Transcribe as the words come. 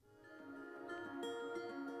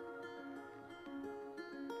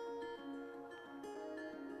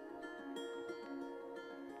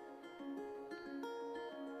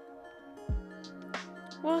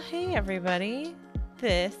Well, hey, everybody.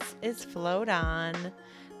 This is Float On,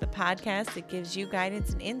 the podcast that gives you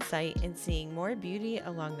guidance and insight in seeing more beauty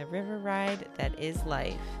along the river ride that is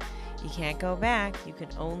life. You can't go back. You can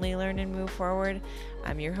only learn and move forward.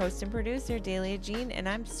 I'm your host and producer, Dahlia Jean, and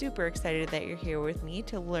I'm super excited that you're here with me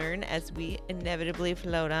to learn as we inevitably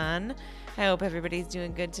float on. I hope everybody's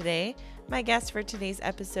doing good today. My guest for today's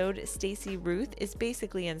episode, Stacey Ruth, is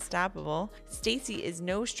basically unstoppable. Stacey is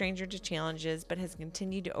no stranger to challenges, but has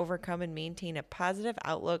continued to overcome and maintain a positive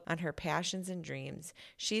outlook on her passions and dreams.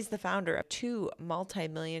 She's the founder of 2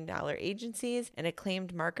 multi-million-dollar agencies, an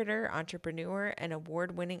acclaimed marketer, entrepreneur, and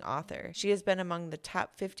award-winning author. She has been among the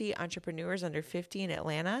top 50 entrepreneurs under 50 in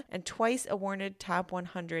Atlanta and twice awarded top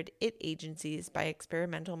 100 IT agencies by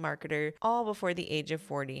Experimental Marketer, all before the age of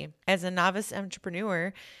 40. As a novice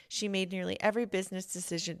entrepreneur, she made nearly every business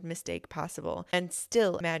decision mistake possible and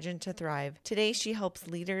still imagined to thrive. Today, she helps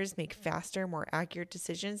leaders make faster, more accurate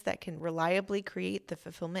decisions that can reliably create the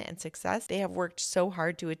fulfillment and success they have worked so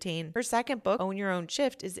hard to attain. Her second book, Own Your Own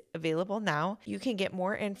Shift, is available now. You can get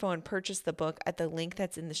more info and purchase the book at the link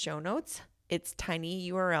that's in the show notes. It's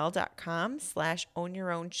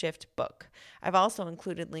tinyurl.com/ownyourownShiftBook. I've also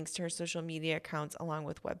included links to her social media accounts along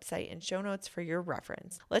with website and show notes for your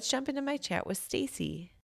reference. Let's jump into my chat with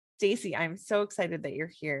Stacey. Stacey, I'm so excited that you're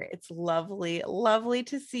here. It's lovely, lovely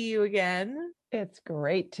to see you again. It's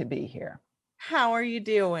great to be here. How are you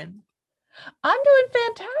doing? I'm doing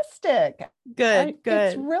fantastic. Good.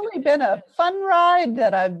 It's really been a fun ride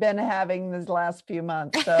that I've been having these last few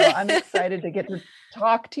months. So I'm excited to get to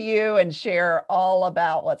talk to you and share all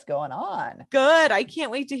about what's going on. Good. I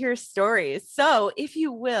can't wait to hear stories. So if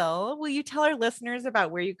you will you tell our listeners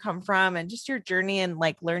about where you come from and just your journey and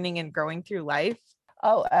learning and growing through life?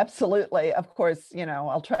 Oh, absolutely. Of course,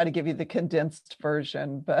 I'll try to give you the condensed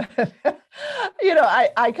version, but,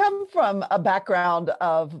 I come from a background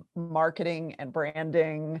of marketing and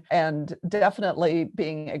branding and definitely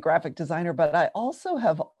being a graphic designer, but I also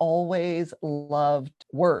have always loved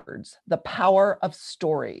words, the power of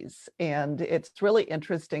stories. And it's really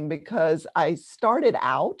interesting because I started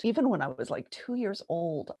out, even when I was like 2 years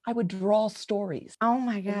old, I would draw stories. Oh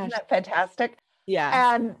my gosh. Isn't that fantastic?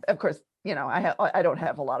 Yeah. And of course, I don't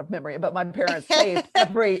have a lot of memory, but my parents saved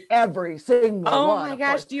every single one. Oh my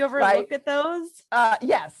gosh. Course, do you ever right? look at those?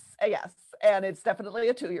 Yes. And it's definitely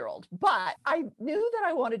a 2-year-old, but I knew that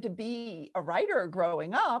I wanted to be a writer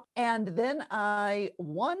growing up. And then I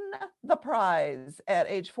won the prize at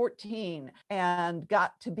age 14 and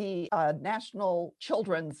got to be a National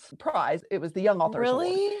Children's Prize. It was the Young Authors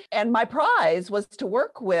Really? Award. And my prize was to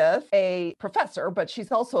work with a professor, but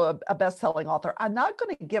she's also a best-selling author. I'm not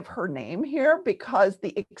going to give her name here because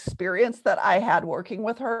the experience that I had working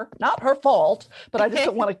with her, not her fault, but I just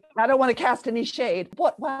don't want to cast any shade.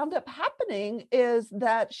 What wound up happening is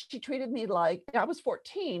that she treated me like, I was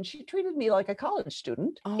 14, she treated me like a college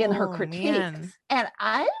student in her critiques. Man. And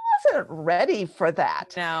I wasn't ready for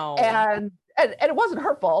that. No. And it wasn't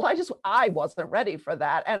her fault. I wasn't ready for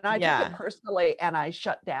that. And I took it personally and I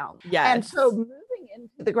shut down. Yes. And so moving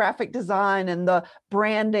into the graphic design and the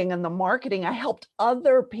branding and the marketing, I helped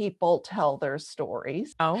other people tell their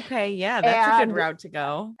stories. Okay. Yeah. That's a good route to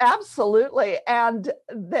go. Absolutely. And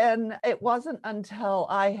then it wasn't until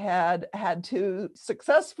I had 2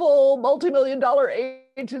 successful multi-million-dollar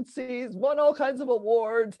agencies, won all kinds of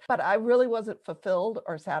awards, but I really wasn't fulfilled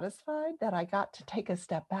or satisfied that I got to take a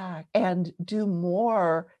step back and do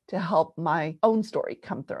more to help my own story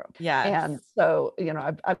come through. Yeah. And so,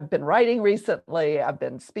 I've been writing recently, I've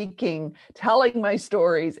been speaking, telling my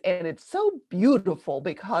stories, and it's so beautiful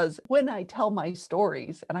because when I tell my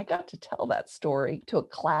stories, and I got to tell that story to a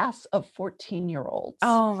class of 14-year-olds.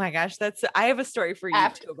 Oh my gosh. I have a story for you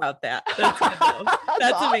too about that. That's good.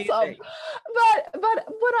 That's amazing. Awesome. But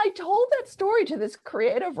when I told that story to this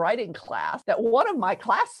creative writing class, that one of my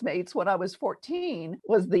classmates when I was 14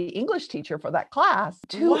 was the English teacher for that class,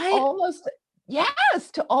 to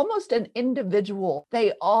almost an individual,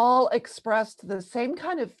 they all expressed the same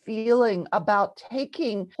kind of feeling about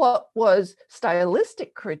taking what was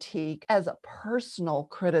stylistic critique as a personal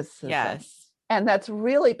criticism. Yes. And that's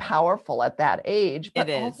really powerful at that age, but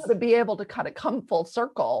also to be able to kind of come full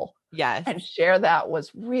circle Yes. And share that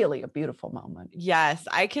was really a beautiful moment. Yes,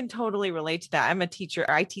 I can totally relate to that. I'm a teacher.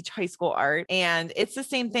 I teach high school art, and it's the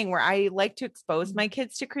same thing where I like to expose my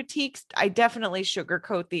kids to critiques. I definitely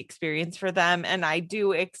sugarcoat the experience for them. And I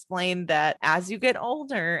do explain that as you get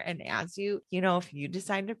older and as if you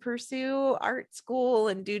decide to pursue art school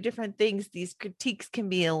and do different things, these critiques can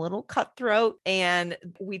be a little cutthroat. And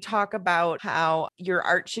we talk about how your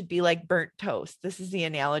art should be like burnt toast. This is the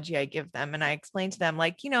analogy I give them. And I explain to them,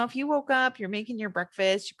 if you woke up, you're making your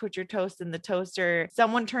breakfast, you put your toast in the toaster,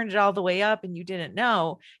 someone turned it all the way up and you didn't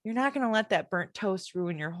know, you're not going to let that burnt toast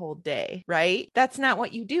ruin your whole day, right? That's not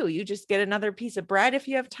what you do. You just get another piece of bread if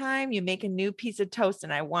you have time, you make a new piece of toast.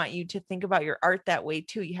 And I want you to think about your art that way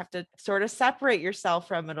too. You have to sort of separate yourself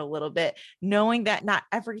from it a little bit, knowing that not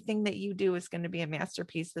everything that you do is going to be a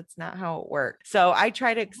masterpiece. That's not how it works. So I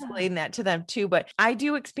try to explain that to them too, but I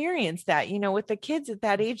do experience that, with the kids at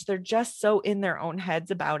that age, they're just so in their own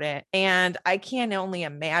heads about it. And I can only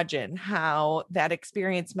imagine how that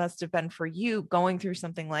experience must have been for you going through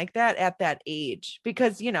something like that at that age,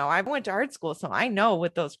 because, I went to art school, so I know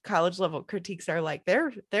what those college level critiques are like.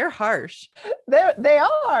 They're harsh. They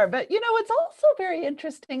are, but it's also very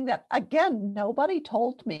interesting that, again, nobody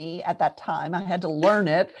told me at that time. I had to learn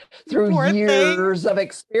it through years of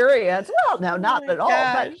experience. Well, no, not at all.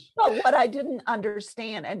 But what I didn't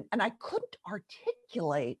understand, and I couldn't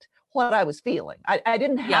articulate what I was feeling. I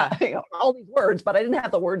didn't have all these words, but I didn't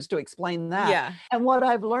have the words to explain that. Yeah. And what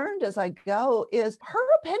I've learned as I go is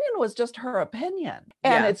her opinion was just her opinion.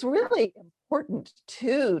 And it's really important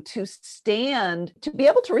to stand, to be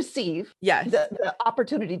able to receive the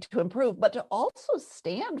opportunity to improve, but to also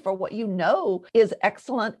stand for what is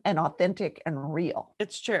excellent and authentic and real.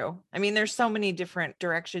 It's true. I mean, there's so many different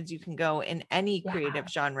directions you can go in any creative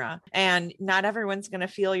genre, and not everyone's going to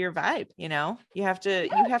feel your vibe. You have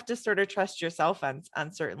to sort of trust yourself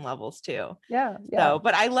on certain levels too. Yeah. So,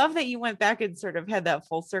 but I love that you went back and sort of had that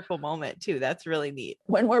full circle moment too. That's really neat.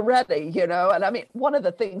 When we're ready, and I mean, one of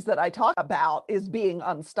the things that I talk about is being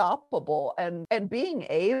unstoppable and being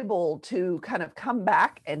able to kind of come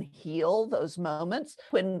back and heal those moments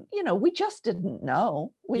when, we just didn't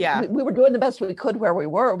know. We were doing the best we could where we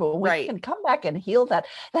were, but when we can come back and heal that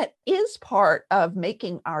is part of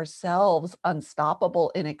making ourselves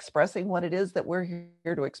unstoppable in expressing what it is that we're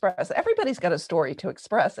here to express. Everybody's got a story to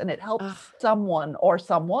express, and it helps someone or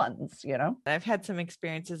someone's, I've had some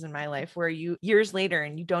experiences in my life where years later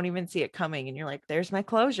and you don't even see it coming, and you're like, there's my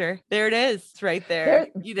closure. There it is. It's right there.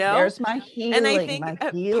 There's my healing. And I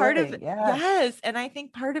think part of it, and I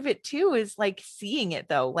think part of it too is like seeing it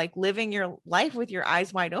though, like living your life with your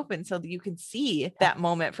eyes wide open so that you can see that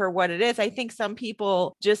moment for what it is. I think some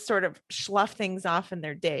people just sort of slough things off in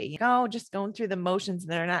their day, just going through the motions,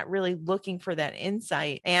 and they're not really looking for that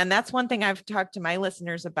insight. And that's one thing I've talked to my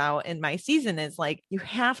listeners about in my season is like, you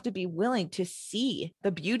have to be willing to see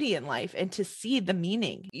the beauty in life and to see the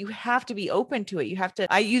meaning. You have to be open to it.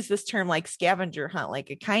 I use this term like scavenger hunt,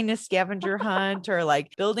 like a kindness scavenger hunt, or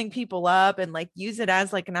like building people up, and like use it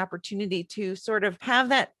as like an opportunity to sort of have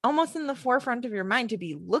that almost in the forefront of your mind, to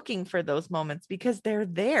be looking for those moments because they're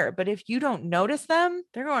there. But if you don't notice them,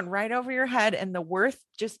 they're going right over your head, and the worth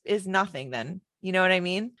just is nothing then. You know what I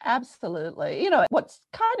mean? Absolutely. What's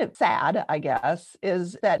kind of sad, I guess,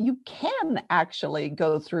 is that you can actually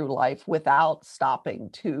go through life without stopping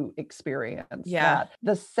to experience that.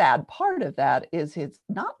 The sad part of that is it's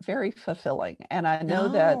not very fulfilling. And I know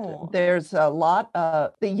that there's a lot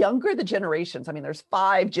of the generations. I mean, there's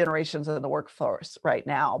 5 generations in the workforce right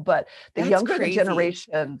now, but the younger the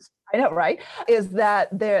generations, I know, right? Is that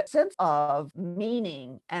their sense of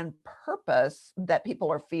meaning and purpose that people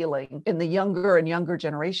are feeling in the younger and younger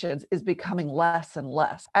generations is becoming less and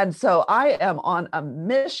less. And so I am on a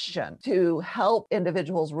mission to help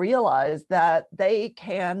individuals realize that they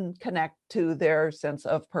can connect to their sense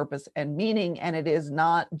of purpose and meaning. And it is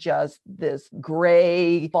not just this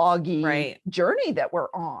gray, foggy journey that we're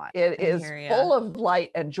on. It is full of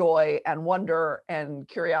light and joy and wonder and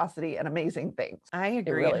curiosity and amazing things. I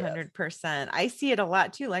agree 100%. I see it a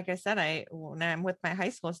lot too. Like I said, when I'm with my high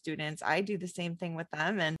school students, I do the same thing with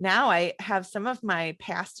them. And now I have some of my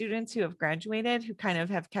past students who have graduated who kind of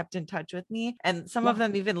have kept in touch with me. And some of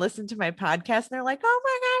them even listen to my podcast. And they're like, oh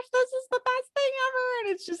my gosh, this is the best thing ever.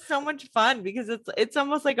 And it's just so much fun because it's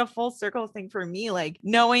almost like a full circle thing for me, like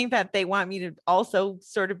knowing that they want me to also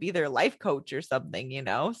sort of be their life coach or something,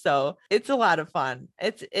 so it's a lot of fun.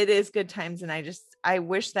 It is good times. And I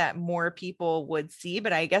wish that more people would see,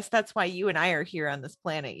 but I guess that's why you and I are here on this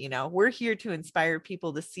planet. We're here to inspire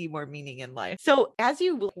people to see more meaning in life. So as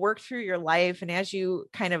you work through your life and as you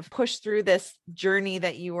kind of push through this journey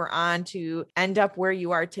that you were on to end up where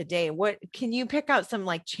you are today, what can you pick out some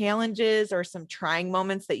like challenges or some trying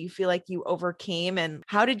moments that you feel like you overcame, and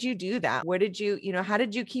how did you do that? How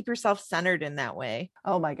did you keep yourself centered in that way?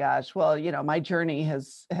 Oh my gosh. Well, my journey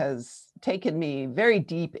has taken me very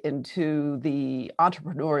deep into the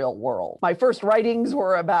entrepreneurial world. My first writings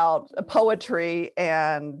were about poetry,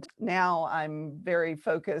 and now I'm very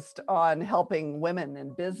focused on helping women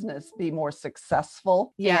in business be more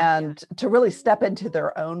successful and to really step into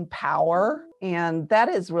their own power. And that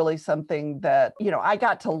is really something that, I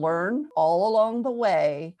got to learn all along the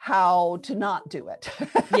way how to not do it.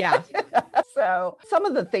 Yeah. So some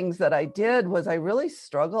of the things that I did was I really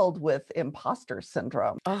struggled with imposter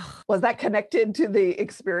syndrome. Oh. Was that connected to the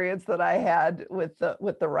experience that I had with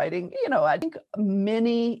the writing? I think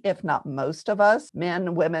many, if not most of us,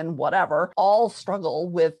 men, women, whatever, all struggle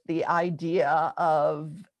with the idea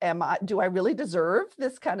of, do I really deserve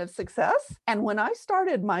this kind of success? And when I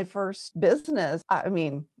started my first business,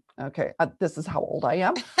 okay, this is how old I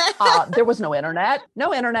am. There was no internet.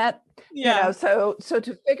 Yeah. So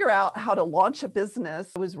to figure out how to launch a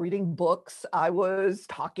business, I was reading books. I was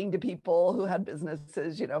talking to people who had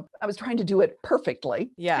businesses, I was trying to do it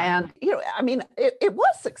perfectly. Yeah. And, it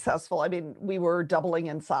was successful. We were doubling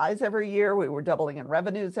in size every year. We were doubling in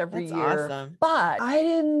revenues every year. Awesome. But I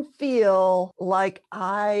didn't feel like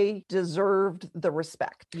I deserved the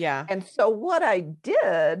respect. Yeah. And so what I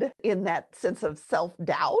did in that sense of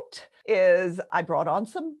self-doubt is I brought on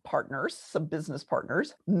some business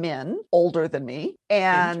partners, men older than me.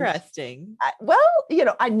 And interesting.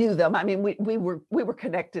 I knew them. We were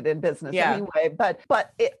connected in business anyway,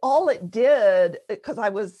 but all it did, because I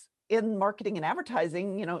was in marketing and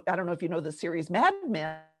advertising, I don't know if you know the series Mad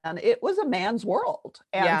Men. And it was a man's world.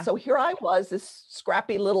 And so here I was, this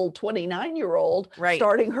scrappy little 29-year-old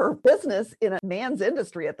starting her business in a man's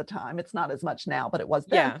industry at the time. It's not as much now, but it was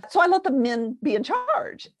then. So I let the men be in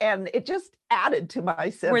charge. And it just added to my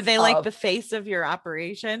sense. Were they like the face of your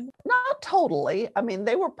operation? Not totally.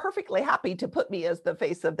 They were perfectly happy to put me as the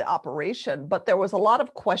face of the operation, but there was a lot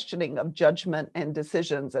of questioning of judgment and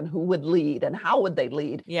decisions and who would lead and how would they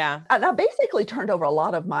lead. Yeah. And I basically turned over a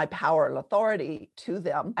lot of my power and authority to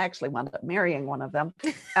them. I actually wound up marrying one of them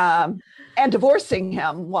and divorcing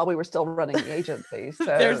him while we were still running the agency. So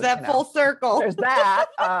there's that full circle. There's that.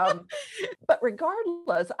 But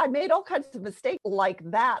regardless, I made all kinds of mistakes like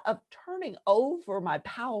that of turning over my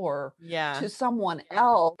power to someone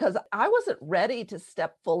else because I wasn't ready to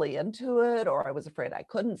step fully into it, or I was afraid I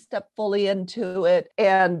couldn't step fully into it.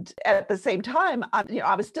 And at the same time,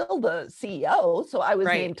 I was still the CEO. So I was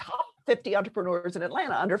named top 50 entrepreneurs in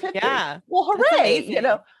Atlanta under 50. Yeah. Well, hooray.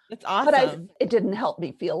 It's awesome. But it didn't help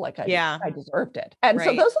me feel like I deserved it. And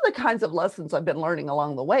so those are the kinds of lessons I've been learning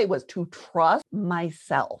along the way, was to trust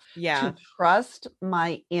myself, to trust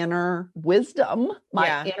my inner wisdom,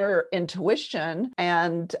 my inner intuition,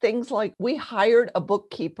 and things like we hired a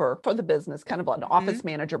bookkeeper for the business, kind of an office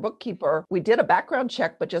manager bookkeeper. We did a background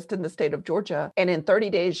check, but just in the state of Georgia. And in 30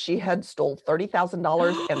 days, she had stole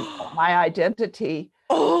 $30,000 and my identity.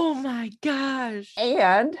 Oh my gosh.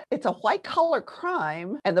 And it's a white collar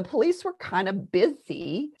crime and the police were kind of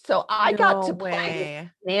busy. So I got to play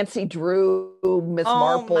Nancy Drew, Miss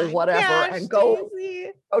Marple, whatever, and go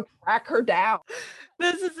track her down.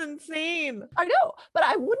 This is insane. I know, but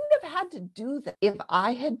I wouldn't have had to do that if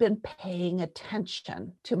I had been paying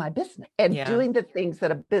attention to my business and doing the things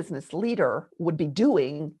that a business leader would be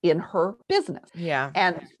doing in her business. Yeah.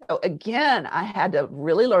 And so again, I had to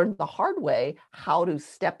really learn the hard way how to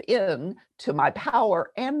step in to my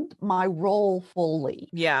power and my role fully.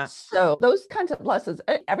 Yeah. So those kinds of lessons,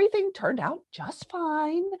 everything turned out just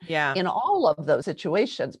fine in all of those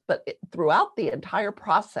situations. But throughout the entire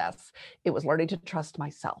process, it was learning to trust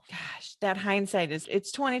myself. Gosh, that hindsight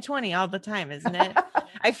it's 2020 all the time, isn't it?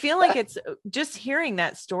 I feel like it's just hearing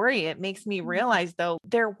that story. It makes me realize though,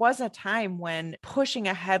 there was a time when pushing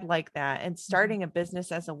ahead like that and starting a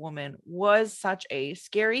business as a woman was such a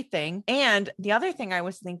scary thing. And the other thing I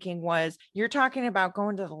was thinking was, you're talking about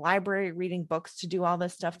going to the library, reading books to do all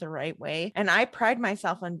this stuff the right way. And I pride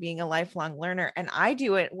myself on being a lifelong learner. And I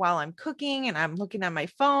do it while I'm cooking and I'm looking at my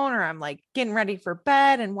phone, or I'm like getting ready for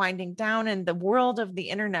bed and winding down. And the world of the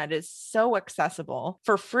internet is so accessible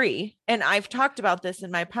for free. And I've talked about this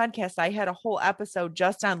in my podcast. I had a whole episode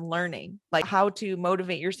just on learning, like how to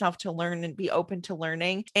motivate yourself to learn and be open to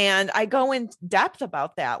learning. And I go in depth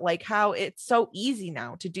about that, like how it's so easy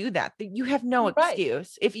now to do that you have no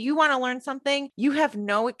excuse. If you want to learn something, you have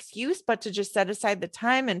no excuse but to just set aside the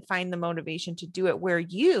time and find the motivation to do it. Where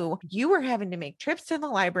you were having to make trips to the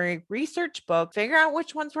library, research books, figure out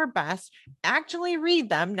which ones were best, actually read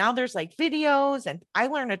them. Now there's like videos, and I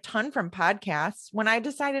learned a ton from podcasts. When I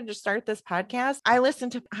decided to start this podcast, I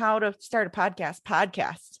listened to how to start a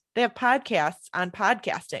podcast. They have podcasts on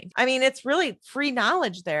podcasting. I mean, it's really free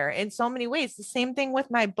knowledge there in so many ways. The same thing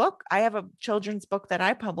with my book. I have a children's book that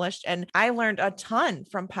I published, and I learned a ton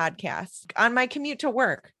from podcasts on my commute to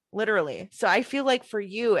work. Literally. So I feel like for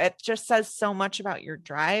you, it just says so much about your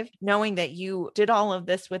drive, knowing that you did all of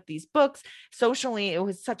this with these books. Socially, it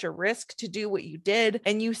was such a risk to do what you did,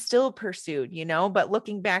 and you still pursued, but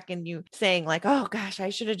looking back and you saying like, oh gosh, I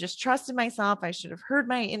should have just trusted myself. I should have heard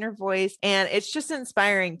my inner voice. And it's just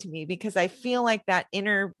inspiring to me because I feel like that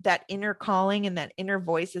inner calling and that inner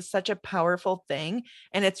voice is such a powerful thing.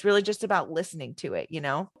 And it's really just about listening to it,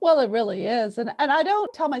 Well, it really is. And I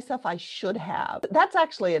don't tell myself I should have. That's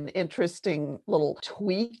actually an interesting little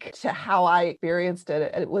tweak to how I experienced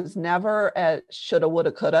it. It was never a shoulda,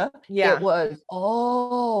 woulda, coulda. Yeah. It was,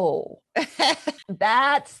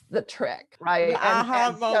 that's the trick, right? The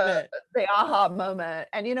aha moment. The aha moment.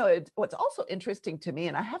 And what's also interesting to me,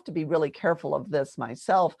 and I have to be really careful of this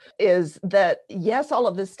myself, is that yes, all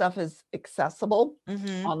of this stuff is accessible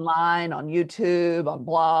online, on YouTube, on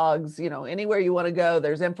blogs, anywhere you want to go,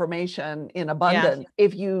 there's information in abundance. Yeah.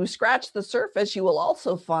 If you scratch the surface, you will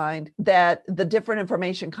also find that the different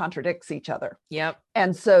information contradicts each other. Yep.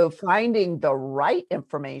 And so finding the right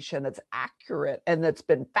information that's accurate and that's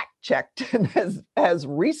been fact checked and has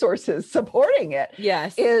resources supporting it,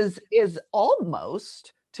 yes, is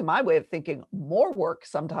almost, to my way of thinking, more work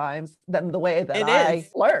sometimes than the way that I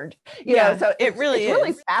learned. So it's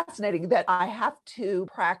really fascinating that I have to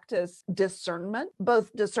practice discernment,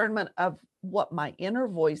 both discernment of what my inner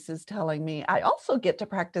voice is telling me. I also get to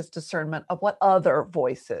practice discernment of what other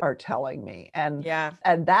voices are telling me. And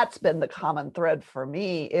that's been the common thread for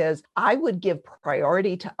me is I would give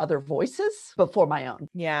priority to other voices before my own.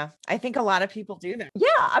 Yeah. I think a lot of people do that. Yeah.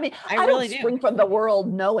 I mean, I really don't spring from the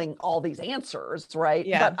world knowing all these answers, right?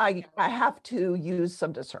 Yeah. But I have to use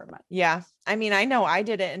some discernment. Yeah. I mean, I know I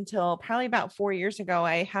did it until probably about 4 years ago.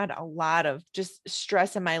 I had a lot of just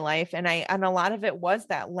stress in my life. And a lot of it was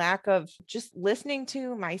that lack of just listening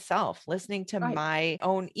to myself, listening to my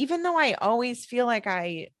own, even though I always feel like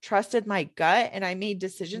I trusted my gut and I made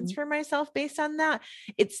decisions for myself based on that,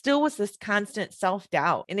 it still was this constant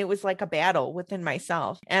self-doubt. And it was like a battle within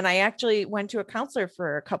myself. And I actually went to a counselor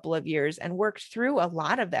for a couple of years and worked through a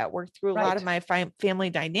lot of that, worked through a lot of my family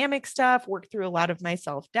dynamic stuff, worked through a lot of my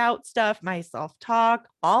self-doubt stuff, my self-talk,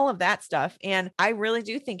 all of that stuff. And I really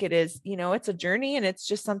do think it is, it's a journey and it's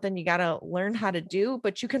just something you got to learn how to do,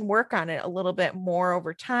 but you can work on it a little bit more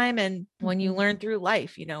over time. And when you learn through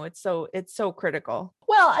life, it's so critical.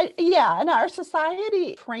 Well, and our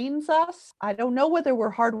society trains us. I don't know whether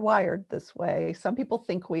we're hardwired this way. Some people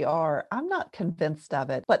think we are. I'm not convinced of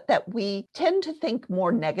it, but that we tend to think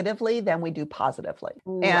more negatively than we do positively.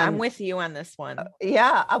 Ooh, and I'm with you on this one.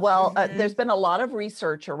 There's been a lot of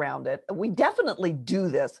research around it. We definitely do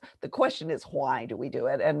this. The question is, why do we do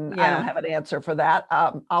it? And I don't have an answer for that.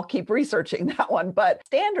 I'll keep researching that one. But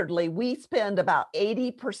standardly, we spend about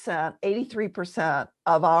 80%, 83%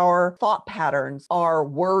 of our thought patterns are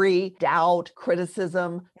worry, doubt,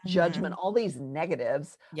 criticism, judgment, all these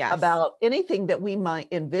negatives about anything that we might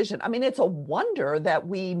envision. I mean, it's a wonder that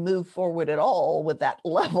we move forward at all with that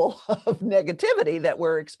level of negativity that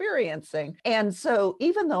we're experiencing. And so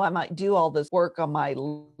even though I might do all this work on my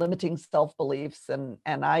limiting self-beliefs, and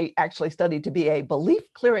I actually studied to be a belief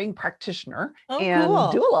clearing practitioner do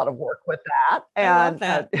a lot of work with that.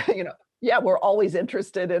 And, we're always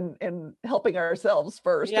interested in helping ourselves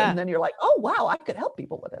first. And then you're like, oh, wow, I could help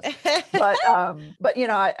people with this. But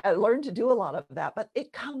I learned to do a lot of that, but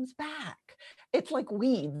it comes back. It's like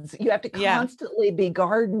weeds. You have to constantly be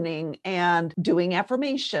gardening and doing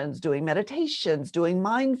affirmations, doing meditations, doing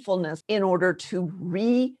mindfulness in order to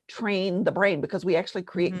retrain the brain, because we actually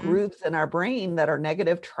create grooves in our brain that are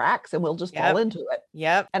negative tracks and we'll just fall into it.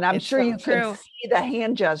 Yep. And I'm sure you can see the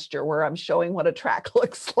hand gesture where I'm showing what a track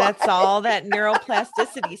looks like. That's all that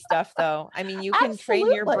neuroplasticity stuff, though. I mean, you can train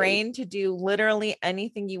your brain to do literally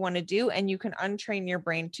anything you want to do, and you can untrain your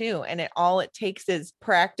brain too. And all it takes is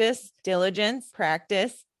practice, diligence,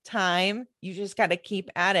 practice, time. You just got to keep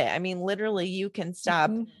at it. I mean, literally you can stop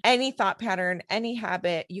any thought pattern, any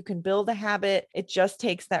habit. You can build a habit. It just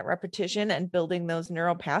takes that repetition and building those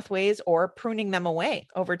neural pathways or pruning them away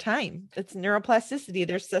over time. It's neuroplasticity.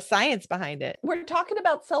 There's a science behind it. We're talking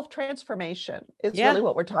about self-transformation. It's really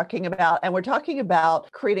what we're talking about. And we're talking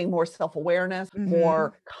about creating more self-awareness,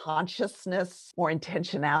 more consciousness, more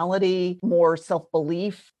intentionality, more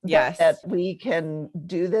self-belief that we can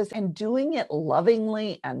do this, and doing it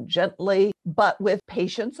lovingly and gently, but with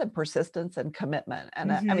patience and persistence and commitment.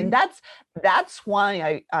 And I mean, Mhm. that's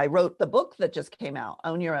why I wrote the book that just came out,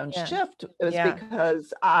 Own Your Own Yeah. Shift. It was Yeah.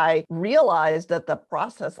 because I realized that the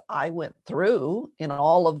process I went through in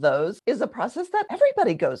all of those is a process that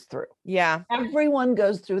everybody goes through. Yeah. Everyone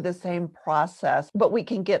goes through the same process, but we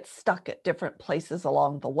can get stuck at different places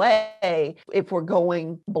along the way if we're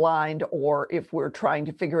going blind or if we're trying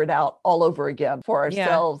to figure it out all over again for Yeah.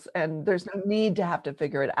 ourselves. And there's no need to have to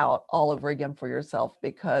figure it out all over again for yourself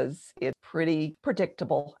because it's pretty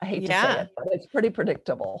predictable. I hate to say Yeah. it, but it's pretty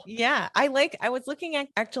predictable. Yeah. I was looking at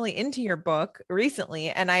actually into your book recently,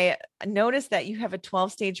 and I noticed that you have a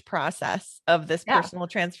 12-stage process of this Yeah. personal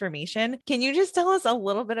transformation. Can you just tell us a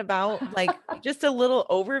little bit about like just a little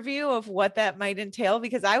overview of what that might entail?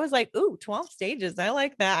 Because I was like, ooh, 12 stages. I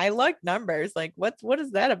like that. I like numbers. Like what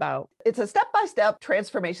is that about? It's a step-by-step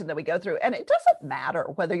transformation that we go through. And it doesn't matter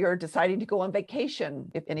whether you're deciding to go on vacation,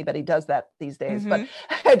 if anybody does that these days, but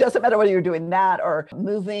it doesn't matter whether you're doing that or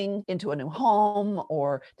moving into a new home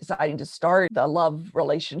or deciding to start the love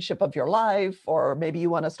relationship of your life, or maybe you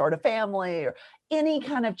want to start a family or any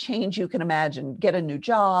kind of change you can imagine, get a new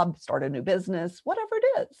job, start a new business, whatever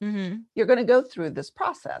it is. Mhm. You're going to go through this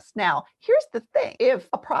process. Now, here's the thing. If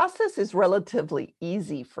a process is relatively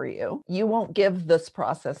easy for you, you won't give this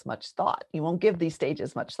process much thought. You won't give these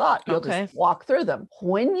stages much thought. You'll Okay. just walk through them.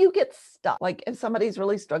 When you get stuck, like if somebody's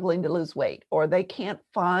really struggling to lose weight or they can't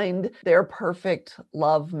find their perfect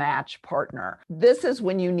love match partner, this is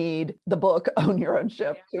when you need the book Own Your Own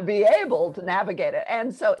Shift to be able to navigate it.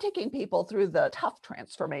 And so taking people through the tough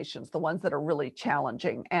transformations, the ones that are really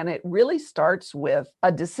challenging. And it really starts with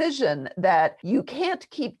a decision that you can't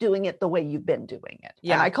keep doing it the way you've been doing it.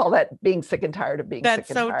 Yeah. And I call that being sick and tired of being That's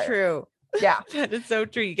sick and so tired. true. Yeah. That is so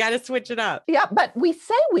true. You got to switch it up. Yeah, but we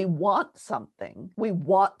say we want something. We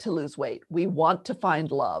want to lose weight. We want to find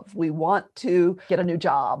love. We want to get a new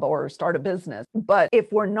job or start a business. But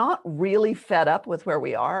if we're not really fed up with where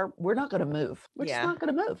we are, we're not going to move. We're just not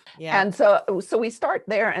going to move. Yeah. And so we start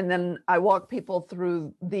there, and then I walk people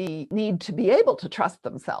through the need to be able to trust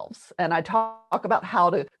themselves. And I talk about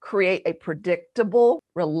how to create a predictable,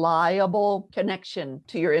 reliable connection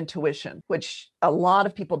to your intuition, which a lot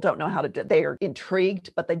of people don't know how to do. They are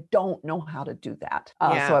intrigued, but they don't know how to do that.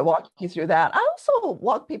 So I walk you through that. I also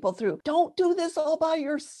walk people through, don't do this all by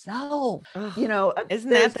yourself. Ugh, You know, isn't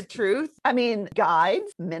that the truth? I mean,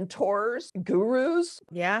 guides, mentors, gurus.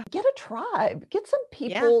 Yeah. Get a tribe, get some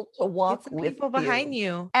people to walk Get some with people behind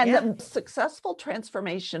you. And the successful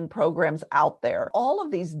transformation programs out there, all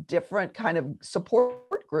of these different kind of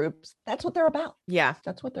support groups, that's what they're about. Yeah.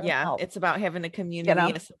 That's what they're about. It's about having a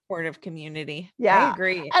community, a supportive community. Yeah. I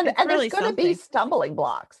agree. And really there's going to be stumbling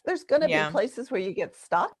blocks. There's going to be Yeah. places where you get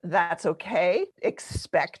stuck. That's okay.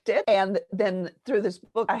 Expect it. And then through this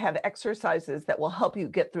book, I have exercises that will help you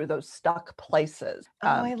get through those stuck places. Oh,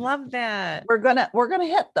 I love that. We're gonna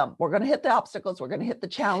hit them. We're gonna hit the obstacles. We're gonna hit the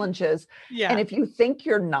challenges. Yeah. And if you think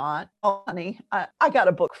you're not, oh, honey, I got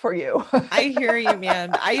a book for you. I hear you,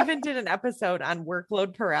 man. I even did an episode on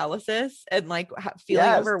workload paralysis and like feeling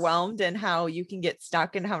Yes. overwhelmed and how you can get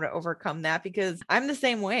stuck and how to overcome that, because I'm the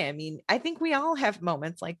same way. I mean, I think we all have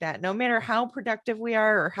moments like that. No matter how productive we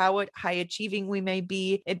are or how high achieving we may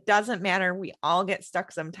be, it doesn't matter. We all get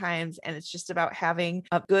stuck sometimes. And it's just about having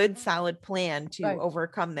a good, solid plan to Right.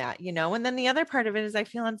 overcome that, you know? And then the other part of it is I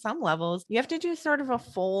feel on some levels, you have to do sort of a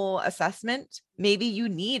full assessment. Maybe you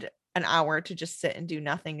need an hour to just sit and do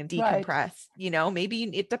nothing and decompress. Right. You know, maybe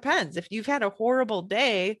it depends. If you've had a horrible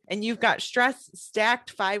day and you've got stress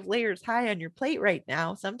stacked 5 layers high on your plate right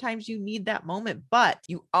now, sometimes you need that moment, but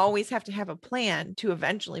you always have to have a plan to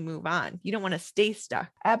eventually move on. You don't want to stay stuck.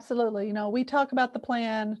 Absolutely. You know, we talk about the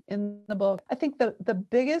plan in the book. I think the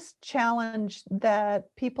biggest challenge that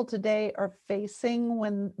people today are facing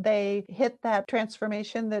when they hit that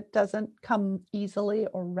transformation that doesn't come easily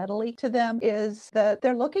or readily to them is that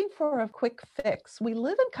they're looking for a quick fix. We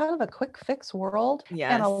live in kind of a quick fix world.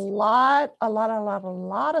 Yes. And a lot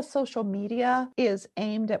of social media is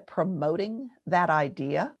aimed at promoting that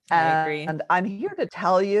idea. I agree. And I'm here to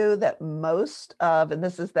tell you that most of, and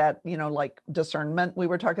this is that, you know, like discernment we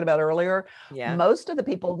were talking about earlier, Yeah. most of the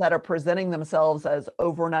people that are presenting themselves as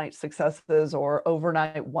overnight successes or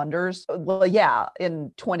overnight wonders, well, yeah,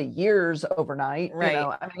 in 20 years overnight, Right. you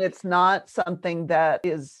know, I mean, it's not something that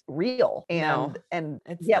is real. No, And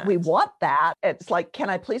it's yet we not. want that. It's like, can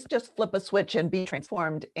I please just flip a switch and be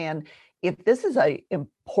transformed? And if this is a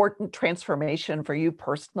important transformation for you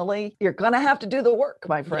personally, you're going to have to do the work,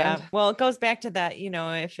 my friend. Yeah. Well, it goes back to that, you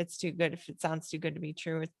know, if it's too good, if it sounds too good to be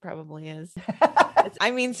true, it probably is.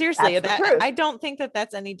 I mean, seriously, That's the truth. I don't think that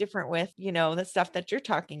that's any different with, the stuff that you're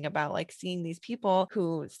talking about, like seeing these people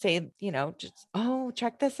who say, just, oh,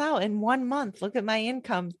 check this out in 1 month, look at my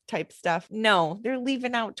income type stuff. No, they're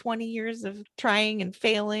leaving out 20 years of trying and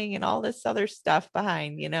failing and all this other stuff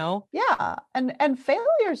behind, Yeah. And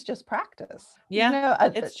failure is just practice.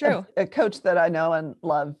 Yeah, it's true. A coach that I know and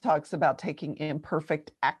love talks about taking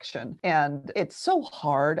imperfect action. And it's so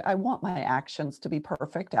hard. I want my actions to be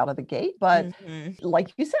perfect out of the gate. But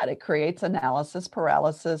like you said, it creates analysis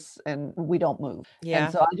paralysis and we don't move. Yeah.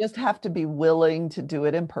 And so I just have to be willing to do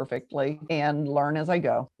it imperfectly and learn as I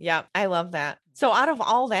go. Yeah, I love that. So out of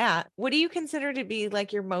all that, what do you consider to be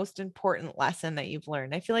like your most important lesson that you've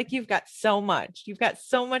learned? I feel like you've got so much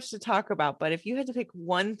to talk about, but if you had to pick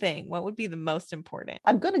one thing, what would be the most important?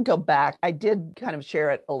 I'm going to go back. I did kind of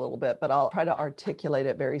share it a little bit, but I'll try to articulate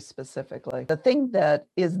it very specifically. The thing that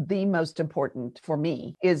is the most important for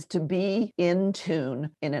me is to be in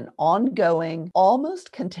tune in an ongoing,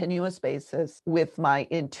 almost continuous basis with my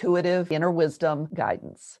intuitive inner wisdom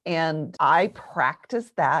guidance. And I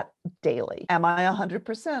practice that daily. Am I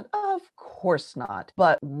 100%? Of course not.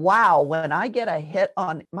 But wow, when I get a hit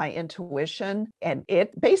on my intuition and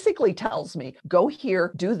it basically tells me, go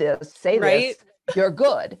here, do this, say this, you're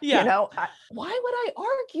good. Yeah. Why would I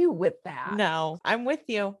argue with that? No, I'm with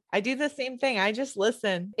you. I do the same thing. I just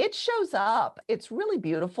listen. It shows up. It's really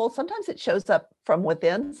beautiful. Sometimes it shows up from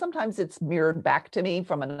within. Sometimes it's mirrored back to me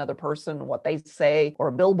from another person, what they say, or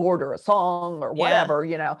a billboard or a song or whatever,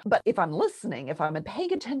 But if I'm listening, if I'm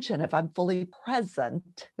paying attention, if I'm fully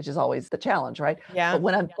present, which is always the challenge, right? Yeah. But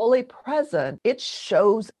when I'm fully present, it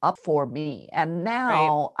shows up for me. And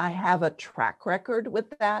now I have a track record with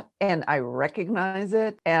that and I recognize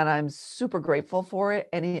it and I'm super grateful for it.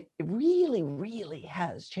 And it really, really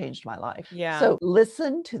has changed my life. Yeah. So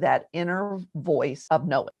listen to that inner voice of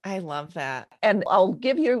knowing. I love that. And I'll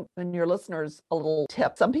give you and your listeners a little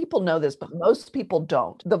tip. Some people know this, but most people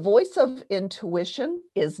don't. The voice of intuition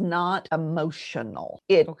is not emotional.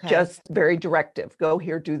 It's just very directive. Go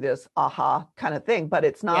here, do this, aha, kind of thing. But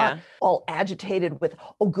it's not all agitated with,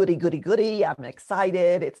 oh, goody, goody, goody. I'm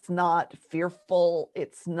excited. It's not fearful.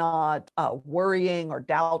 It's not worrying or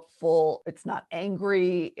doubtful. It's not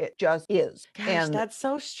angry. It just is. Gosh, and that's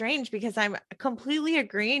so strange because I'm completely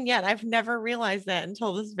agreeing. Yet I've never realized that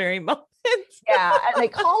until this very moment. Yeah, and they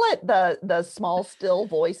call it the small still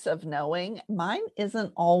voice of knowing. Mine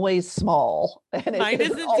isn't always small, and mine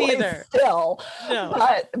isn't either. Still, no.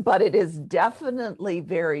 but it is definitely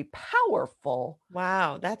very powerful.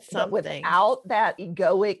 Wow, that's something. Without that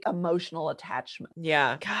egoic emotional attachment.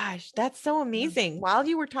 Yeah. Gosh, that's so amazing. While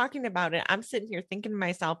you were talking about it, I'm sitting here thinking to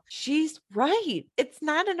myself, she's right. It's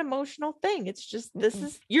not an emotional thing. It's just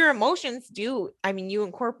is your emotions do. I mean, you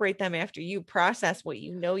incorporate them after you process what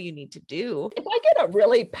you know you need to do. If I get a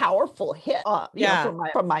really powerful hit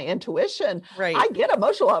from my intuition, I get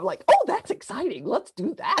emotional. I'm like, oh, that's exciting. Let's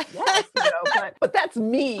do that. Yes. But that's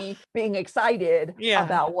me being excited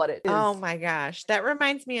about what it is. Oh my gosh. That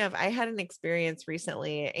reminds me of, I had an experience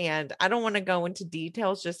recently and I don't want to go into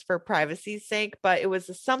details just for privacy's sake, but it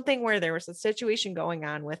was something where there was a situation going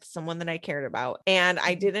on with someone that I cared about and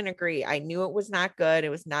I didn't agree. I knew it was not good. It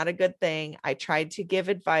was not a good thing. I tried to give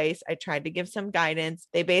advice. I tried to give some guidance.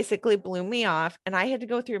 They basically blew me off and I had to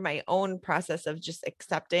go through my own process of just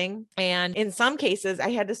accepting. And in some cases, I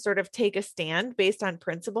had to sort of take a stand based on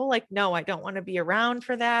principle, like, no, I don't want to be around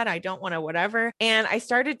for that. I don't want to whatever. And I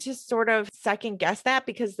started to sort of second guess that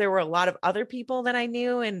because there were a lot of other people that I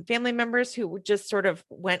knew and family members who just sort of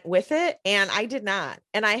went with it. And I did not.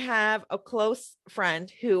 And I have a close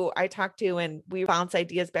friend who I talked to and we bounce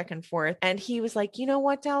ideas back and forth. And he was like, you know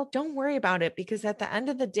what, Del, don't worry about it because at the end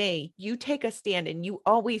of the day, you take a stand and you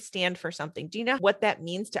always stand for something. Do you know what that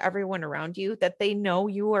means to everyone around you, that they know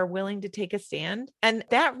you are willing to take a stand? And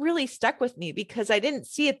that really stuck with me because I didn't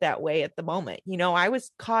see it that way at the moment. I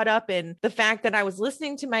was caught up in the fact that I was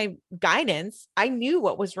listening to my guidance. I knew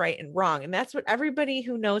what was right and wrong. And that's what everybody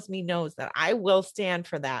who knows me knows, that I will stand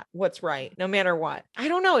for that, what's right, no matter what. I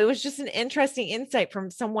don't know. It was just an interesting insight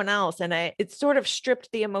from someone else. And it sort of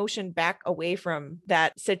stripped the emotion back away from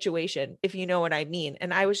that situation, if you know what I mean.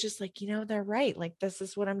 And I was just like, they're right. Like, this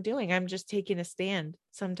is what I'm doing. I'm just taking a stand.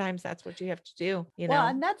 sometimes that's what you have to do, Well,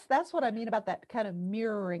 and that's what I mean about that kind of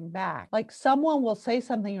mirroring back. Like someone will say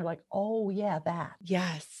something, you're like, oh yeah, that.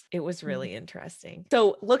 Yes, it was really interesting.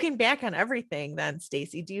 So looking back on everything then,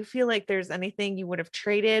 Stacy, do you feel like there's anything you would have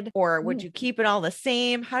traded, or would you keep it all the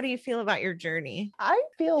same? How do you feel about your journey? I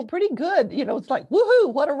feel pretty good. It's like,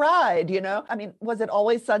 woohoo, what a ride, I mean, was it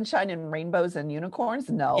always sunshine and rainbows and unicorns?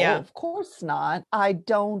 No, Yeah. of course not. I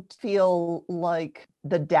don't feel like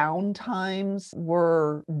the down times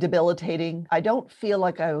were debilitating. I don't feel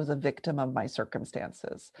like I was a victim of my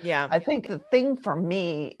circumstances. Yeah. I think the thing for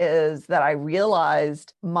me is that I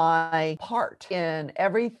realized my part in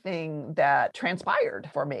everything that transpired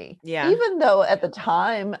for me. Yeah. Even though at the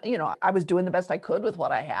time, I was doing the best I could with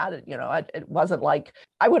what I had. It wasn't like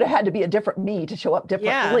I would have had to be a different me to show up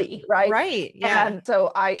differently, right? Right. Yeah. And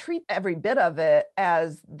so I treat every bit of it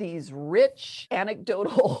as these rich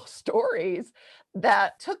anecdotal stories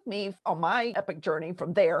that took me on my epic journey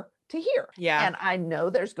from there to here. Yeah. And I know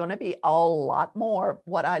there's going to be a lot more.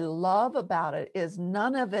 What I love about it is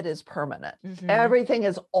none of it is permanent. Everything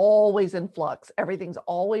is always in flux. Everything's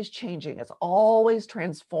always changing. It's always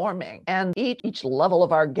transforming. And each level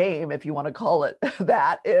of our game, if you want to call it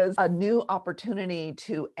that, is a new opportunity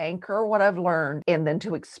to anchor what I've learned and then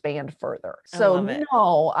to expand further. So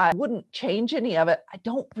no, I wouldn't change any of it. I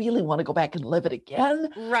don't really want to go back and live it again.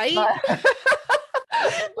 Right.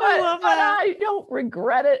 But I don't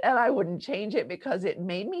regret it, and I wouldn't change it because it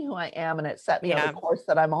made me who I am and it set me on the course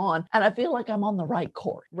that I'm on. And I feel like I'm on the right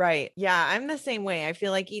course. Right. Yeah. I'm the same way. I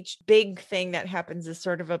feel like each big thing that happens is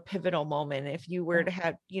sort of a pivotal moment. If you were to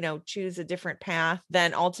have, choose a different path,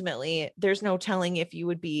 then ultimately there's no telling if you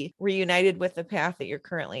would be reunited with the path that you're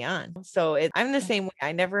currently on. So I'm the same way.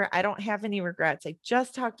 I don't have any regrets. I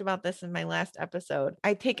just talked about this in my last episode.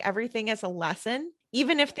 I take everything as a lesson.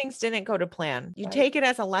 Even if things didn't go to plan, you take it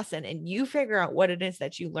as a lesson and you figure out what it is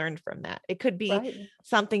that you learned from that. It could be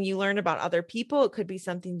something you learned about other people. It could be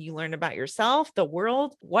something you learned about yourself, the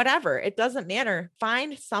world, whatever. It doesn't matter.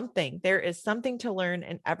 Find something. There is something to learn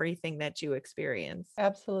in everything that you experience.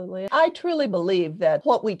 Absolutely. I truly believe that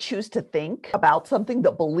what we choose to think about something,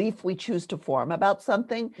 the belief we choose to form about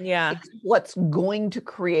something, is what's going to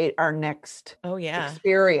create our next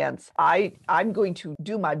experience. I'm going to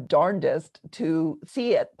do my darndest to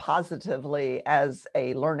see it positively as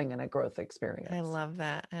a learning and a growth experience. I love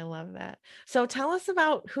that. I love that. So tell us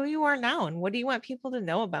about who you are now and what do you want people to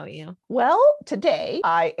know about you? Well, today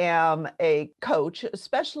I am a coach,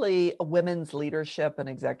 especially a women's leadership and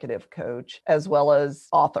executive coach, as well as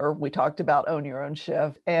author. We talked about Own Your Own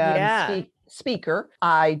Shift and speaker.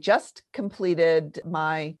 I just completed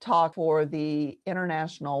my talk for the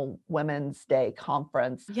International Women's Day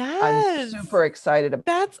Conference. Yes. I'm super excited about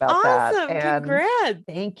That's awesome. that. And congrats.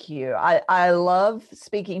 Thank you. I love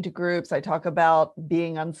speaking to groups. I talk about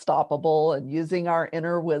being unstoppable and using our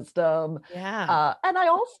inner wisdom. Yeah. And I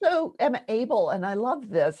also am able, and I love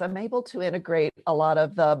this, I'm able to integrate a lot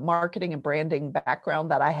of the marketing and branding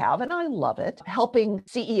background that I have, and I love it, helping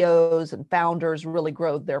CEOs and founders really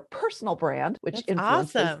grow their personal brand, which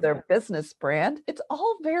influences their business brand. It's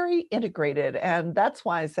all very integrated. And that's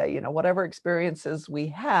why I say, whatever experiences we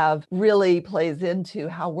have really plays into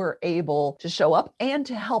how we're able to show up and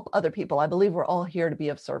to help other people. I believe we're all here to be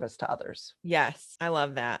of service to others. Yes, I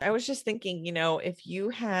love that. I was just thinking, if you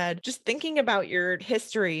had just thinking about your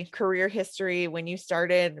history, career history, when you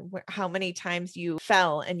started, how many times you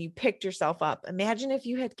fell and you picked yourself up. Imagine if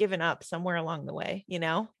you had given up somewhere along the way,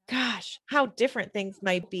 Gosh, how different things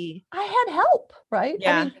might be. I had help, right?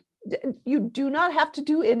 Yeah. I mean, you do not have to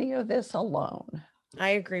do any of this alone.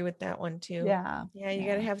 I agree with that one too. Yeah. You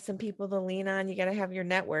got to have some people to lean on. You got to have your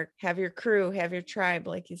network, have your crew, have your tribe,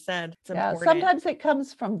 like you said. It's important. Sometimes it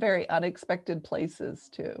comes from very unexpected places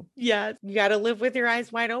too. Yeah. You got to live with your eyes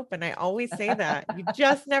wide open. I always say that. You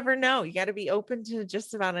just never know. You got to be open to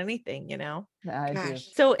just about anything, I do.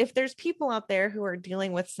 So if there's people out there who are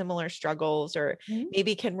dealing with similar struggles or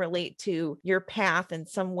maybe can relate to your path in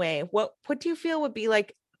some way, what do you feel would be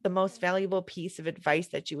like the most valuable piece of advice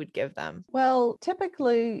that you would give them? Well,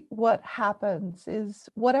 typically what happens is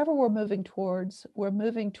whatever we're moving towards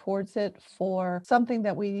it for something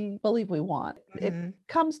that we believe we want. It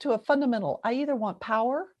comes to a fundamental, I either want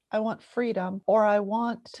power I want freedom, or I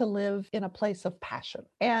want to live in a place of passion.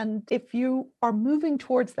 And if you are moving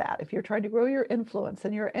towards that, if you're trying to grow your influence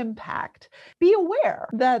and your impact, be aware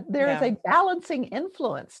that there is a balancing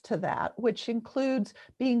influence to that, which includes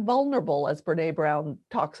being vulnerable, as Brene Brown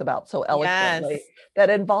talks about so eloquently, that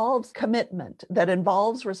involves commitment, that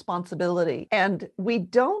involves responsibility. And we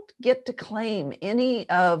don't get to claim any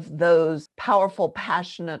of those powerful,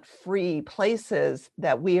 passionate, free places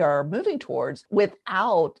that we are moving towards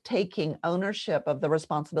without taking ownership of the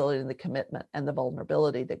responsibility and the commitment and the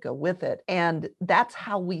vulnerability that go with it. And that's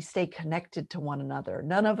how we stay connected to one another.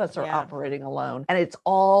 None of us are operating alone, and it's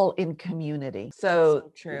all in community.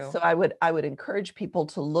 So true. So I would encourage people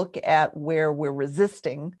to look at where we're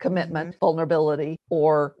resisting commitment, vulnerability,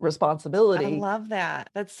 or responsibility. I love that.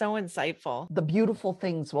 That's so insightful. The beautiful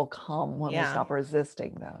things will come when we stop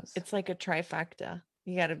resisting those. It's like a trifecta.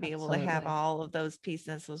 You got to be able to have all of those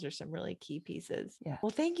pieces. Those are some really key pieces. Yeah. Well,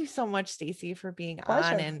 thank you so much, Stacey, for being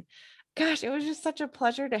Pleasure. on. And gosh, it was just such a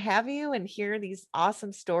pleasure to have you and hear these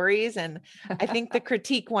awesome stories. And I think the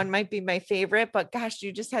critique one might be my favorite, but gosh,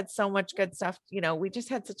 you just had so much good stuff. You know, we just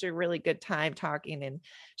had such a really good time talking and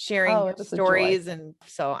sharing your stories. And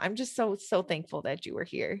so I'm just so thankful that you were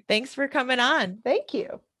here. Thanks for coming on. Thank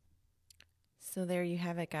you. So there you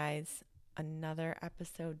have it, guys. Another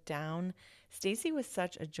episode down. Stacey was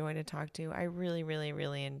such a joy to talk to. I really, really,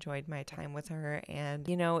 really enjoyed my time with her. And,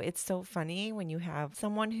 you know, it's so funny when you have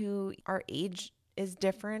someone who our age is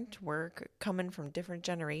different. We're coming from different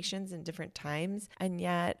generations and different times. And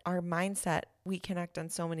yet our mindset, we connect on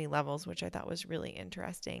so many levels, which I thought was really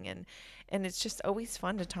interesting. And it's just always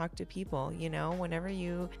fun to talk to people, you know, whenever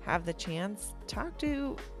you have the chance, talk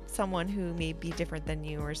to someone who may be different than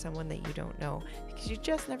you or someone that you don't know, because you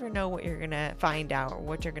just never know what you're going to find out or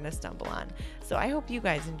what you're going to stumble on. So I hope you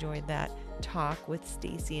guys enjoyed that talk with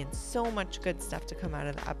Stacey, and so much good stuff to come out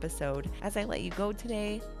of the episode. As I let you go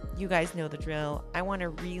today, you guys know the drill. I want to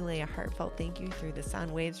relay a heartfelt thank you through the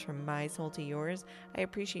sound waves from my soul to yours. I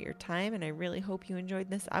appreciate your time, and I really hope you enjoyed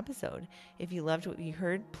this episode. If you loved what you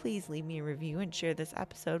heard, please leave me a review and share this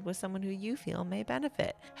episode with someone who you feel may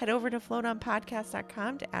benefit. Head over to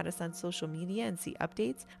floatonpodcast.com to add us on social media and see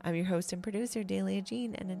updates. I'm your host and producer, Dalia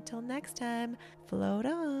Jean, and until next time, float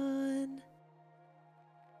on.